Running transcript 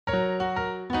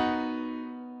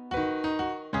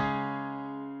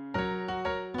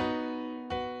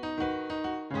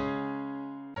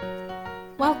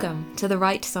Welcome to the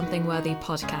Write Something Worthy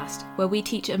podcast, where we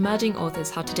teach emerging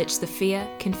authors how to ditch the fear,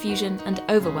 confusion, and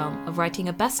overwhelm of writing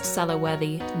a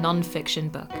bestseller-worthy non-fiction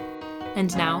book.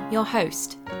 And now, your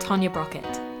host, Tanya Brockett.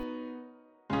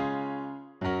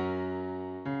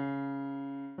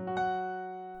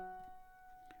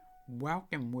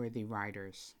 Welcome, worthy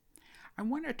writers. I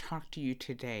want to talk to you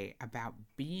today about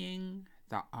being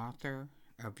the author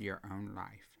of your own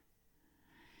life.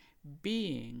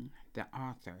 Being the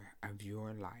author of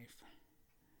your life.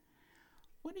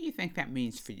 What do you think that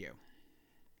means for you?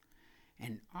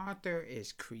 An author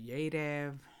is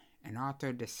creative. An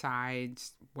author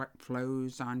decides what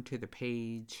flows onto the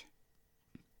page.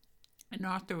 An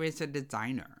author is a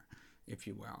designer, if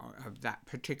you will, of that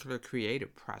particular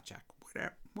creative project,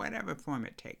 whatever form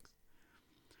it takes.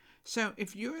 So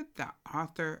if you're the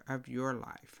author of your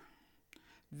life,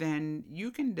 then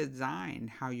you can design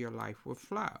how your life will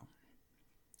flow.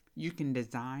 You can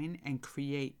design and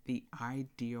create the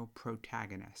ideal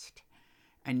protagonist,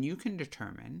 and you can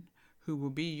determine who will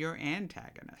be your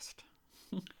antagonist.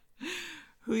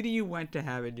 Who do you want to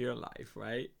have in your life,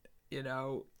 right? You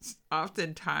know,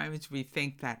 oftentimes we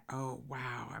think that, oh,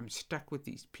 wow, I'm stuck with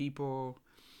these people.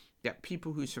 That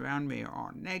people who surround me are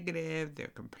all negative, they're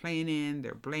complaining,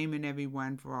 they're blaming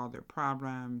everyone for all their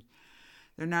problems.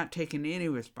 They're not taking any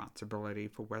responsibility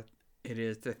for what it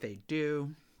is that they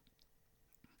do.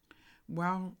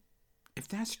 Well, if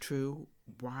that's true,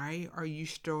 why are you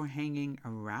still hanging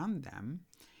around them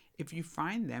if you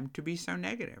find them to be so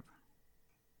negative?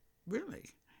 Really,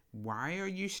 why are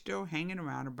you still hanging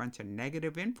around a bunch of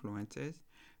negative influences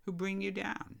who bring you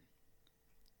down?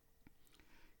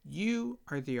 You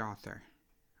are the author.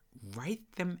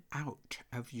 Write them out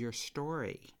of your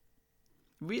story.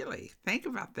 Really, think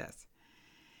about this.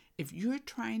 If you're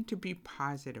trying to be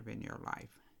positive in your life,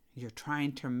 you're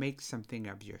trying to make something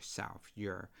of yourself,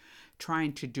 you're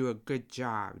trying to do a good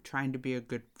job, trying to be a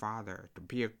good father, to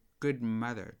be a good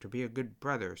mother, to be a good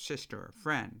brother, sister, or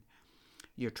friend,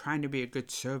 you're trying to be a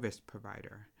good service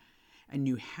provider, and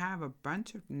you have a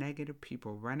bunch of negative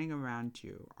people running around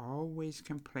you, always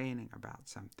complaining about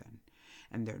something,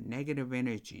 and their negative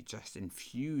energy just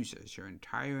infuses your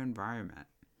entire environment.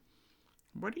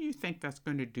 What do you think that's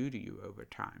going to do to you over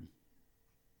time?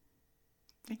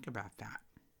 Think about that.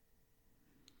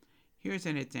 Here's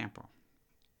an example.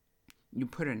 You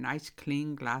put a nice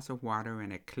clean glass of water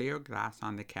in a clear glass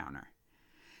on the counter,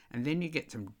 and then you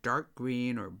get some dark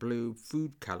green or blue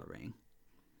food coloring,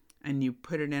 and you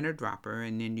put it in a dropper,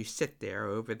 and then you sit there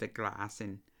over the glass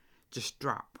and just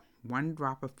drop one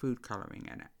drop of food coloring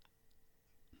in it.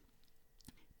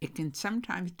 It can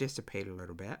sometimes dissipate a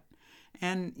little bit,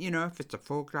 and if it's a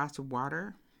full glass of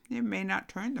water, it may not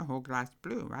turn the whole glass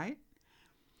blue, right?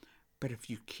 But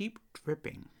if you keep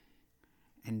dripping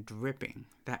and dripping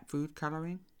that food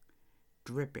coloring,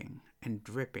 dripping and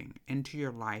dripping into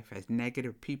your life as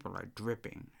negative people are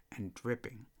dripping and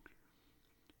dripping,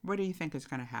 what do you think is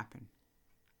going to happen?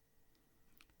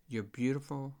 Your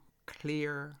beautiful,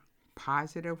 clear,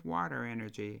 positive water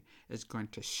energy is going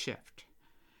to shift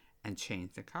and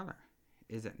change the color,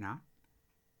 is it not?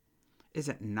 Is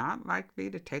it not likely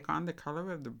to take on the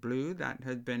color of the blue that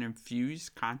has been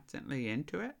infused constantly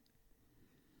into it?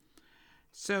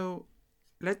 So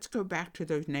let's go back to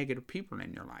those negative people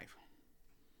in your life,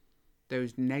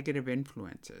 those negative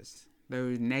influences,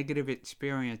 those negative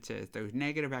experiences, those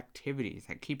negative activities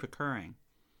that keep occurring.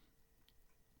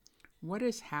 What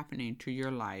is happening to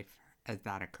your life as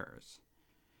that occurs?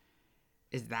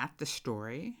 Is that the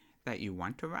story that you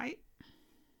want to write?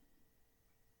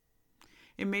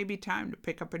 It may be time to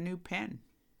pick up a new pen.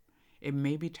 It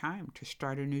may be time to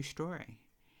start a new story.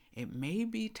 It may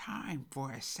be time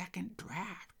for a second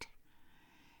draft.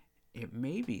 It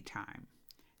may be time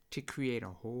to create a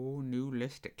whole new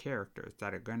list of characters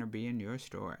that are going to be in your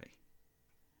story.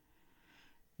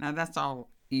 Now, that's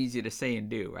all easy to say and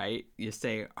do, right? You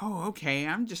say, oh, okay,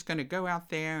 I'm just going to go out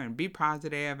there and be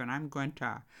positive, and I'm going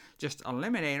to just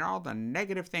eliminate all the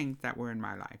negative things that were in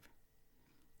my life.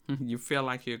 You feel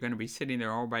like you're going to be sitting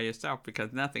there all by yourself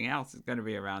because nothing else is going to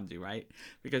be around you, right?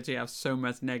 Because you have so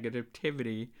much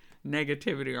negativity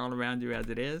all around you as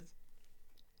it is.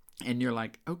 And you're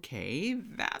like, okay,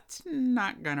 that's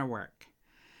not going to work.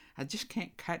 I just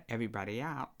can't cut everybody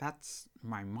out. That's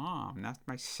my mom. That's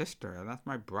my sister. That's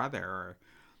my brother. Or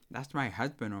that's my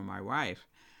husband or my wife.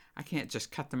 I can't just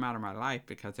cut them out of my life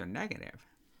because they're negative.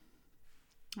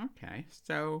 Okay,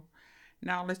 so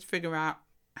now let's figure out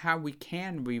how we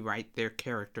can rewrite their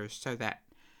characters so that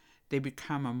they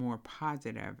become a more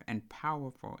positive and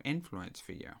powerful influence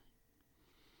for you.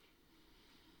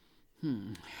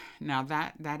 Now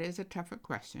that is a tougher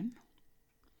question.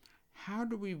 How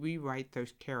do we rewrite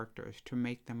those characters to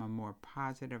make them a more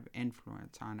positive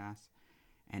influence on us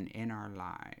and in our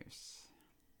lives?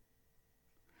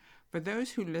 For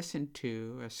those who listen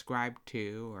to, ascribe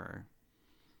to, or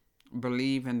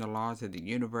believe in the laws of the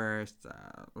universe, the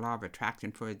law of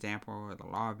attraction, for example, or the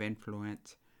law of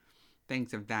influence,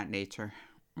 things of that nature,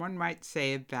 one might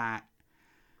say that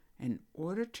in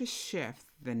order to shift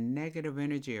the negative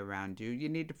energy around you, you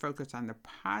need to focus on the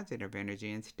positive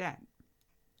energy instead.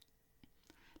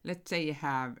 Let's say you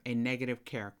have a negative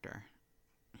character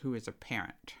who is a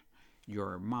parent,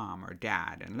 your mom or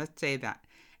dad, and let's say that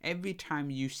every time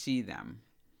you see them,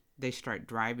 they start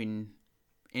driving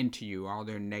into you all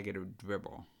their negative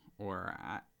dribble or,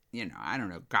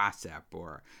 gossip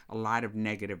or a lot of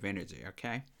negative energy,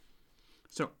 okay?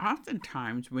 So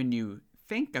oftentimes when you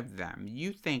think of them,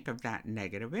 you think of that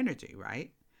negative energy,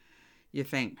 right? You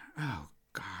think, oh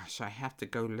gosh, I have to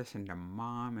go listen to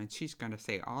mom and she's going to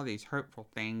say all these hurtful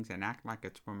things and act like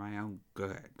it's for my own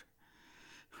good,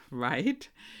 right?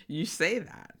 You say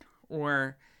that.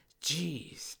 Or,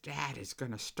 geez, dad is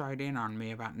going to start in on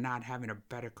me about not having a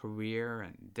better career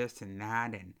and this and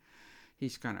that, and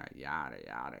he's going to yada,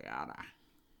 yada, yada.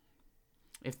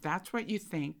 If that's what you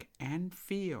think and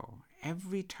feel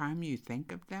every time you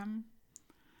think of them,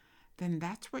 then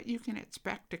that's what you can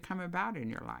expect to come about in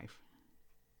your life.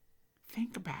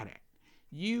 Think about it.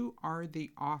 You are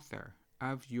the author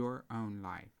of your own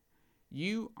life.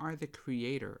 You are the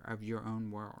creator of your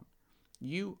own world.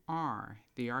 You are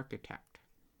the architect.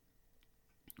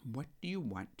 What do you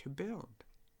want to build?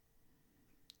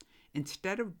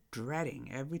 Instead of dreading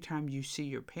every time you see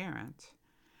your parents,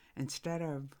 instead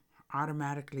of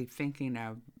automatically thinking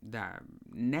of the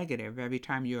negative every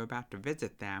time you're about to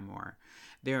visit them or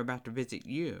they're about to visit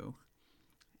you,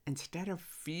 instead of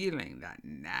feeling that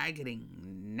nagging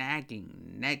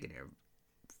negative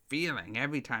feeling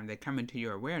every time they come into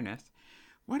your awareness,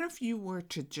 what if you were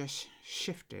to just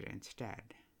shift it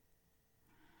instead?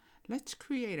 Let's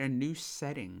create a new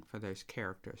setting for those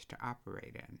characters to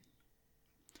operate in.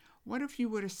 What if you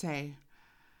were to say,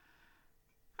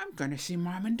 I'm going to see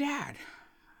mom and dad.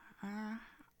 I'm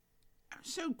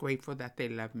so grateful that they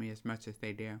love me as much as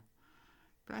they do.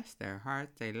 Bless their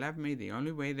hearts, they love me the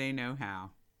only way they know how.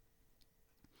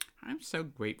 I'm so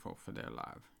grateful for their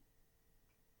love.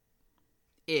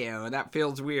 Ew, that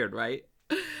feels weird, right?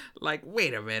 Like,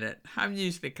 wait a minute, I'm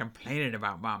usually complaining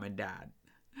about mom and dad.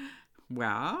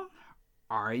 Well,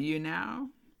 are you now?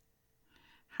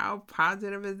 How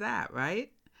positive is that,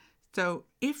 right? So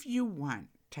if you want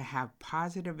to have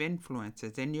positive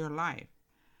influences in your life,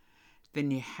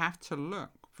 then you have to look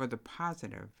for the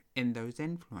positive in those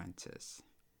influences.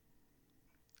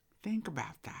 Think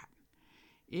about that.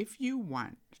 If you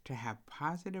want to have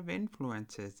positive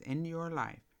influences in your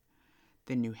life,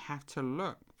 then you have to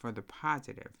look for the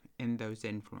positive in those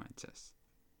influences.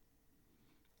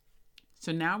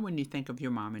 So now when you think of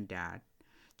your mom and dad,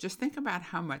 just think about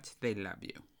how much they love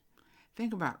you.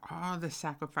 Think about all the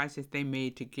sacrifices they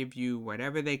made to give you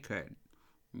whatever they could,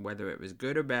 whether it was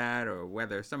good or bad or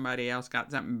whether somebody else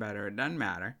got something better, it doesn't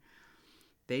matter.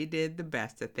 They did the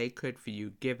best that they could for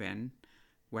you given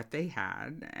what they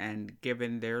had and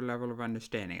given their level of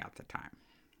understanding at the time.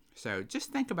 So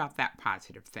just think about that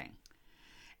positive thing.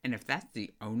 And if that's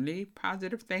the only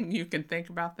positive thing you can think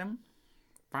about them,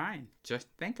 fine, just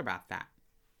think about that.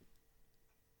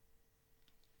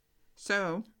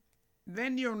 So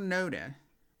then you'll notice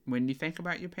when you think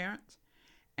about your parents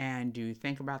and you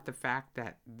think about the fact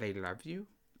that they love you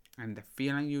and the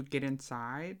feeling you get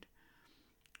inside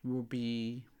will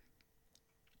be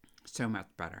so much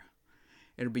better.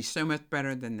 It'll be so much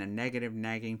better than the negative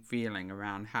nagging feeling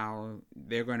around how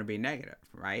they're going to be negative,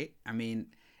 right? I mean,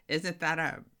 isn't that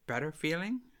a better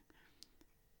feeling?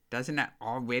 Doesn't that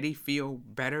already feel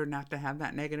better not to have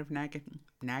that negative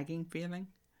nagging feeling?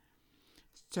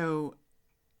 So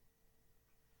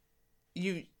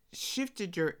you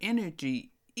shifted your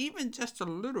energy even just a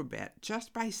little bit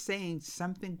just by saying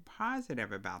something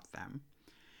positive about them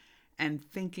and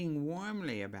thinking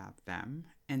warmly about them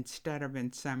instead of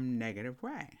in some negative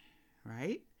way,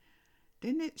 right?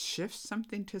 Didn't it shift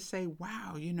something to say,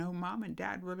 wow, mom and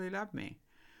dad really love me?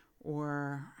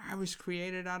 Or I was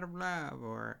created out of love,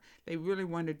 or they really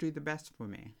want to do the best for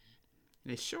me.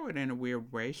 They show it in a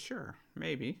weird way, sure,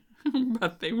 maybe,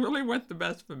 but they really want the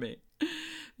best for me.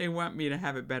 They want me to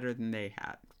have it better than they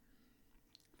had.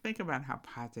 Think about how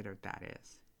positive that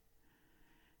is.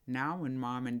 Now when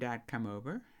mom and dad come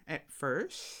over, at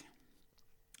first,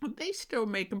 they still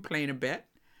may complain a bit,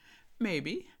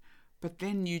 maybe, but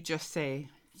then you just say,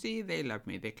 see, they love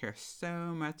me. They care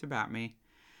so much about me.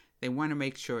 They want to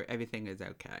make sure everything is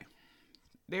okay.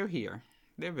 they're here.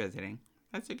 They're visiting.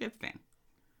 That's a good thing.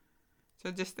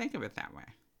 So just think of it that way.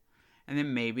 And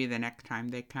then maybe the next time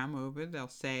they come over, they'll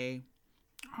say,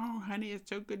 "Oh, honey, it's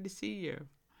so good to see you."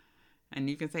 And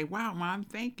you can say, "Wow, Mom,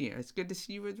 thank you. It's good to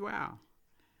see you as well."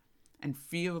 And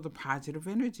feel the positive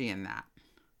energy in that.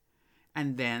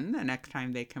 And then the next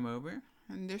time they come over,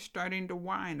 and they're starting to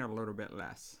whine a little bit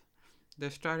less. They're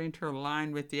starting to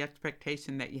align with the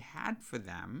expectation that you had for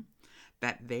them,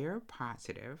 that they're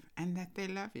positive and that they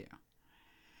love you.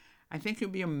 I think you'll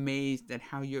be amazed at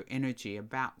how your energy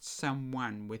about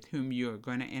someone with whom you are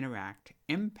going to interact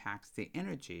impacts the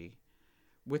energy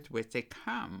with which they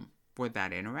come for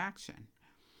that interaction.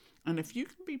 And if you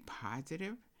can be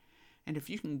positive, and if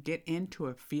you can get into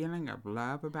a feeling of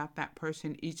love about that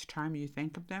person each time you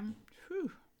think of them,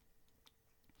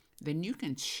 then you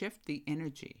can shift the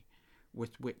energy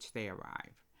with which they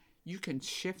arrive. You can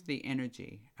shift the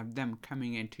energy of them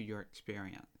coming into your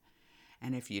experience.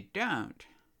 And if you don't,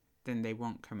 then they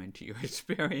won't come into your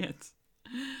experience.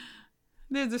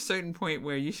 There's a certain point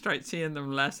where you start seeing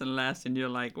them less and less, and you're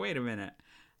like, wait a minute,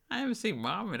 I haven't seen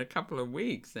Mom in a couple of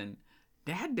weeks, and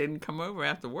Dad didn't come over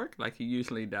after work like he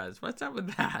usually does. What's up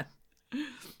with that?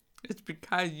 It's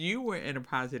because you were in a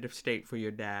positive state for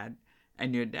your dad,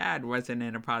 and your dad wasn't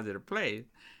in a positive place.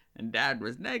 And Dad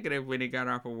was negative when he got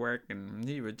off of work, and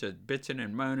he was just bitching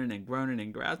and moaning and groaning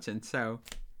and grouching. So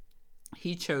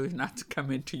he chose not to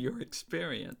come into your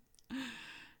experience.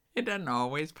 It doesn't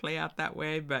always play out that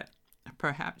way, but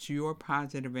perhaps your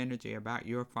positive energy about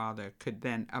your father could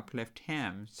then uplift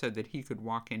him so that he could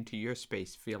walk into your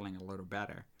space feeling a little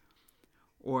better,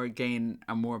 or gain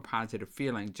a more positive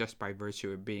feeling just by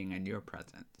virtue of being in your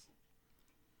presence.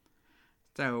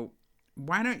 So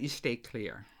why don't you stay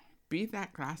clear? Be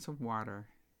that glass of water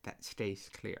that stays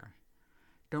clear.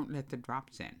 Don't let the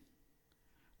drops in.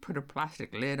 Put a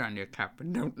plastic lid on your cup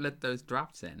and don't let those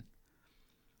drops in.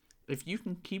 If you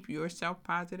can keep yourself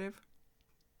positive,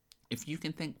 if you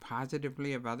can think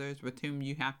positively of others with whom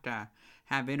you have to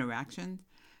have interactions,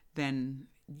 then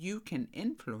you can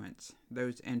influence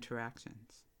those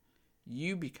interactions.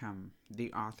 You become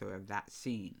the author of that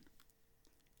scene.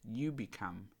 You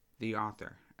become the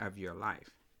author of your life.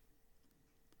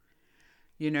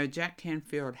 You know, Jack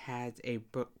Canfield has a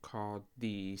book called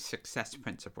The Success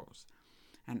Principles.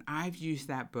 And I've used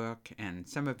that book and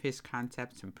some of his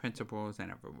concepts and principles in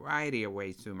a variety of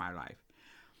ways through my life.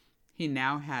 He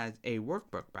now has a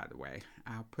workbook, by the way.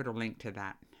 I'll put a link to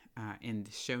that in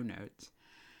the show notes.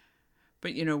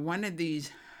 But, you know, one of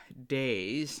these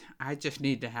days, I just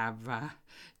need to have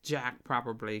Jack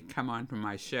probably come on to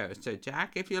my show. So,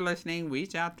 Jack, if you're listening,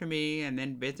 reach out to me and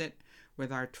then visit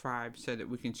with our tribe so that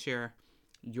we can share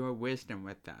your wisdom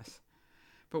with us.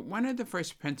 But one of the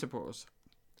first principles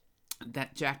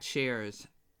that Jack shares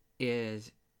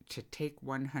is to take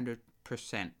 100%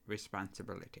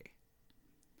 responsibility.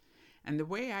 And the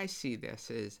way I see this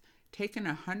is taking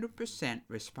 100%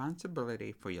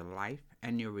 responsibility for your life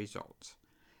and your results.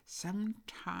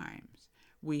 Sometimes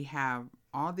we have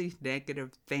all these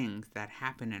negative things that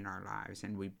happen in our lives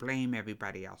and we blame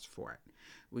everybody else for it.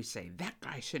 We say, that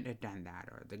guy shouldn't have done that,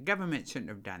 or the government shouldn't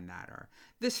have done that, or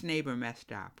this neighbor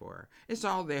messed up, or it's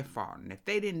all their fault, and if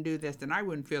they didn't do this, then I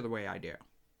wouldn't feel the way I do.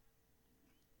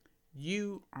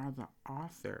 You are the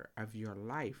author of your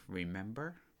life,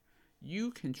 remember?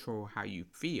 You control how you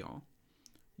feel.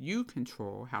 You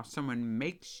control how someone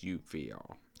makes you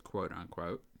feel, quote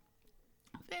unquote.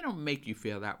 They don't make you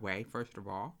feel that way, first of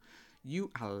all.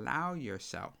 You allow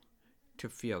yourself to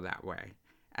feel that way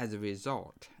as a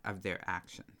result of their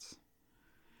actions.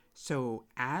 So,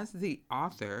 as the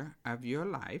author of your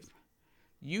life,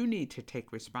 you need to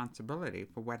take responsibility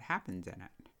for what happens in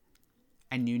it.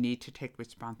 And you need to take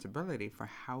responsibility for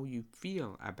how you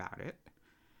feel about it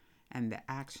and the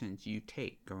actions you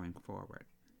take going forward.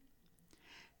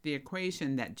 The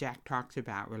equation that Jack talks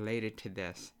about related to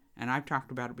this, and I've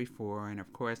talked about it before, and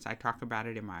of course I talk about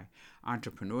it in my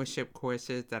entrepreneurship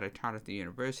courses that I taught at the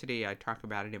university. I talk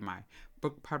about it in my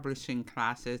book publishing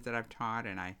classes that I've taught,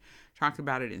 and I talked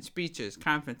about it in speeches,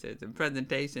 conferences, and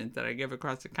presentations that I give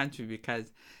across the country,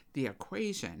 because the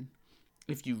equation,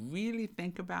 if you really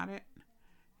think about it,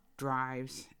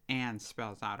 drives and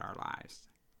spells out our lives.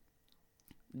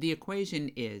 The equation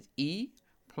is E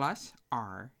plus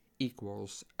R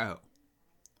equals O.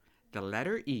 The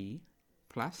letter E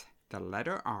plus the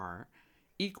letter R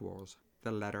equals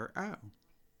the letter O.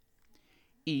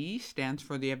 E stands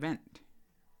for the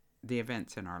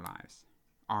events in our lives.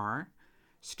 R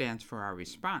stands for our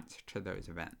response to those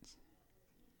events.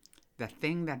 The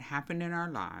thing that happened in our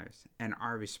lives and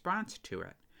our response to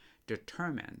it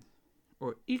determines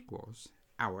or equals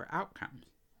our outcomes.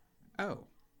 O.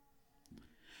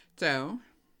 So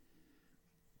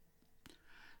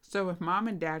if mom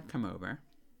and dad come over,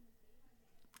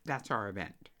 that's our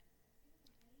event.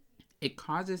 It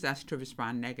causes us to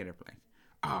respond negatively.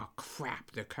 Oh,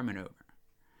 crap, they're coming over.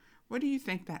 What do you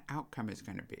think that outcome is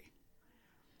going to be?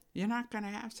 You're not going to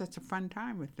have such a fun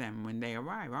time with them when they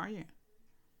arrive, are you?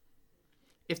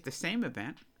 If the same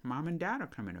event, mom and dad are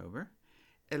coming over,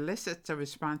 elicits a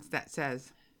response that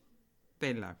says,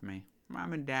 they love me.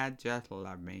 Mom and dad just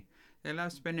love me. They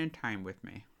love spending time with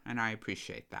me, and I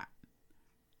appreciate that.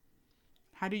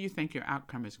 How do you think your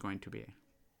outcome is going to be?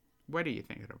 What do you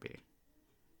think it'll be?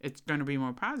 It's going to be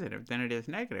more positive than it is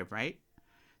negative, right?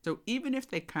 So even if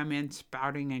they come in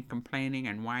spouting and complaining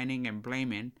and whining and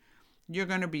blaming, you're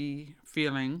going to be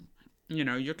feeling,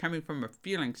 you're coming from a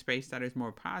feeling space that is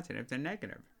more positive than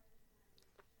negative.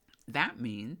 That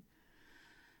means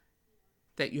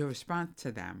that your response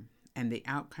to them and the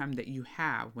outcome that you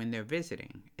have when they're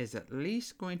visiting is at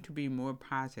least going to be more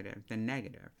positive than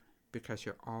negative because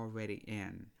you're already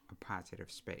in a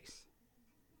positive space.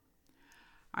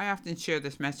 I often share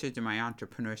this message in my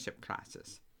entrepreneurship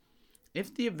classes.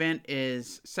 If the event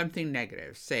is something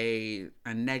negative, say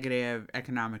a negative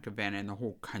economic event in the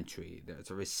whole country, there's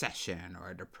a recession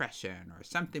or a depression or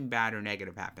something bad or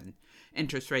negative happens,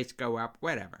 interest rates go up,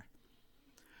 whatever,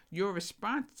 your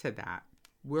response to that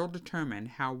will determine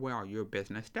how well your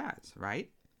business does, right?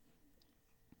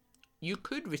 You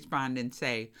could respond and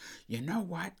say, you know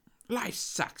what? Life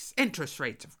sucks. Interest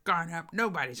rates have gone up.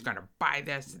 Nobody's going to buy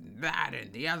this and that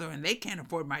and the other, and they can't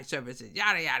afford my services,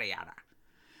 yada, yada, yada.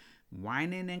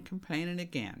 Whining and complaining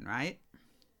again, right?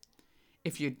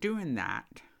 If you're doing that,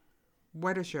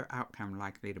 what is your outcome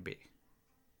likely to be?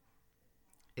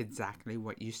 Exactly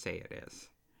what you say it is.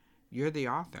 You're the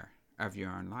author of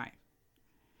your own life.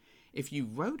 If you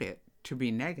wrote it to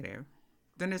be negative,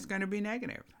 then it's going to be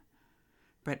negative.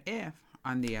 But if,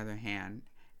 on the other hand,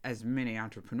 as many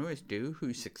entrepreneurs do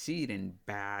who succeed in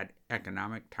bad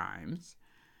economic times,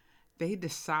 they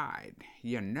decide,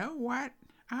 you know what?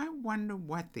 I wonder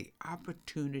what the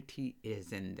opportunity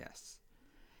is in this.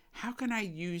 How can I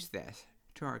use this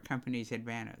to our company's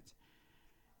advantage?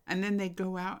 And then they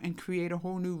go out and create a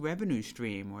whole new revenue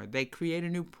stream, or they create a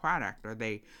new product, or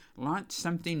they launch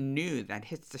something new that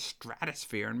hits the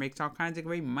stratosphere and makes all kinds of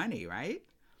great money, right?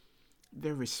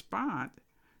 Their response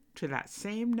to that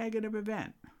same negative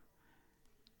event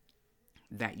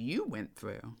that you went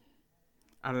through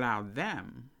allowed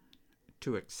them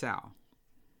to excel.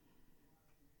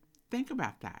 Think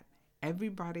about that.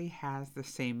 Everybody has the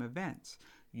same events.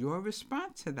 Your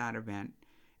response to that event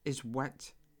is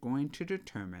what's going to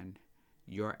determine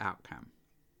your outcome.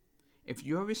 If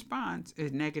your response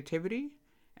is negativity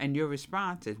and your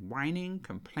response is whining,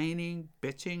 complaining,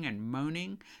 bitching, and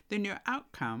moaning, then your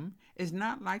outcome is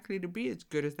not likely to be as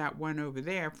good as that one over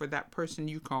there for that person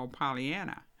you call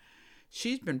Pollyanna.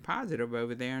 She's been positive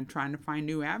over there and trying to find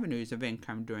new avenues of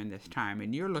income during this time,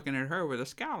 and you're looking at her with a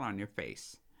scowl on your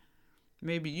face.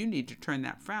 Maybe you need to turn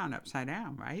that frown upside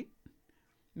down, right?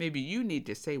 Maybe you need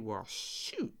to say, well,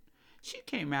 shoot, she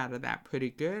came out of that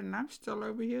pretty good, and I'm still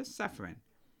over here suffering.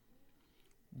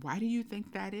 Why do you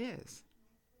think that is?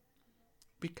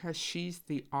 Because she's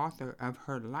the author of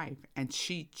her life, and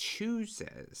she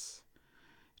chooses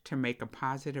to make a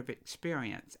positive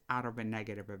experience out of a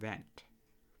negative event.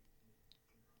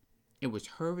 It was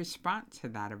her response to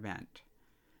that event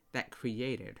that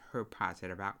created her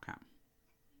positive outcome.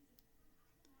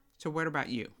 So what about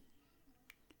you?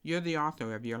 You're the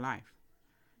author of your life.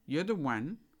 You're the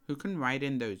one who can write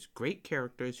in those great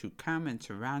characters who come and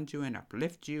surround you and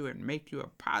uplift you and make you a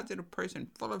positive person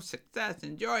full of success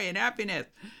and joy and happiness.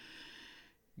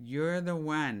 You're the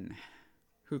one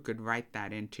who could write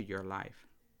that into your life.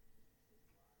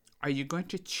 Are you going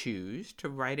to choose to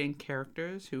write in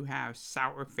characters who have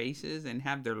sour faces and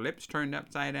have their lips turned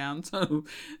upside down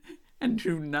and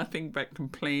do nothing but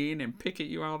complain and pick at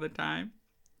you all the time?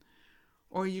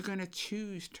 Or are you going to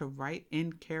choose to write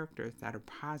in characters that are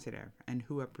positive and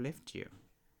who uplift you?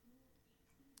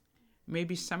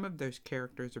 Maybe some of those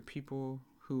characters are people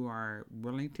who are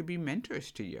willing to be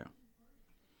mentors to you.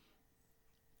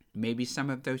 Maybe some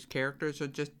of those characters are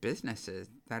just businesses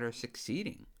that are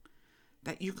succeeding,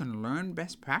 that you can learn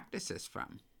best practices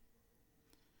from.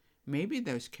 Maybe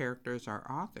those characters are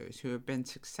authors who have been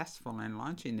successful in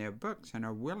launching their books and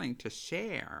are willing to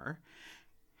share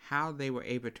how they were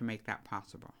able to make that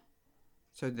possible,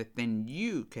 so that then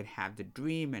you could have the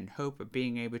dream and hope of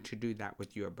being able to do that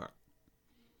with your book.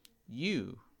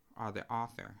 You are the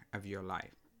author of your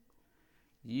life.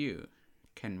 You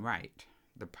can write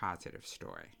the positive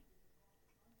story.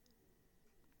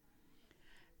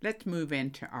 Let's move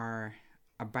into our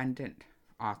abundant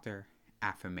author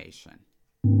affirmation.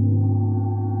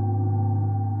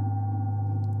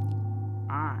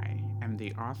 I am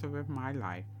the author of my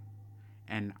life,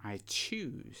 and I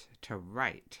choose to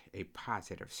write a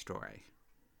positive story.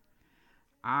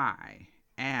 I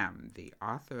am the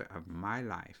author of my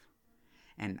life,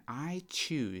 and I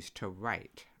choose to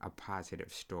write a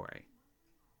positive story.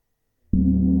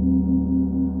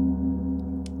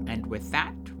 And with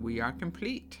that, we are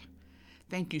complete.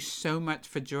 Thank you so much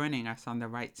for joining us on the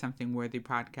Write Something Worthy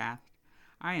podcast.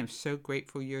 I am so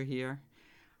grateful you're here.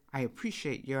 I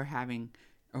appreciate your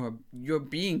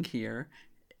being here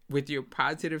with your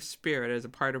positive spirit as a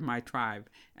part of my tribe,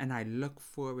 and I look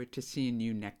forward to seeing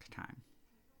you next time.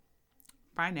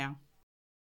 Bye now.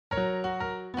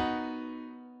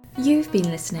 You've been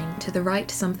listening to the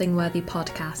Write Something Worthy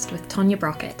podcast with Tonya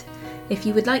Brockett. If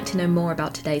you would like to know more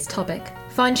about today's topic,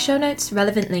 find show notes,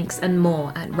 relevant links, and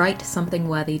more at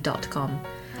writesomethingworthy.com.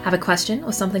 Have a question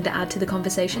or something to add to the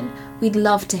conversation? We'd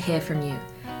love to hear from you.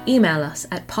 Email us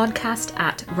at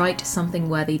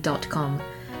podcast@writesomethingworthy.com.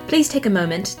 Please take a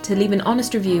moment to leave an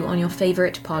honest review on your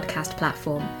favourite podcast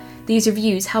platform. These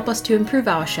reviews help us to improve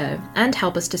our show and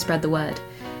help us to spread the word.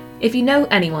 If you know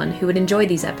anyone who would enjoy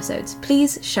these episodes,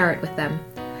 please share it with them.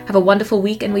 Have a wonderful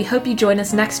week, and we hope you join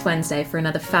us next Wednesday for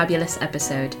another fabulous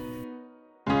episode.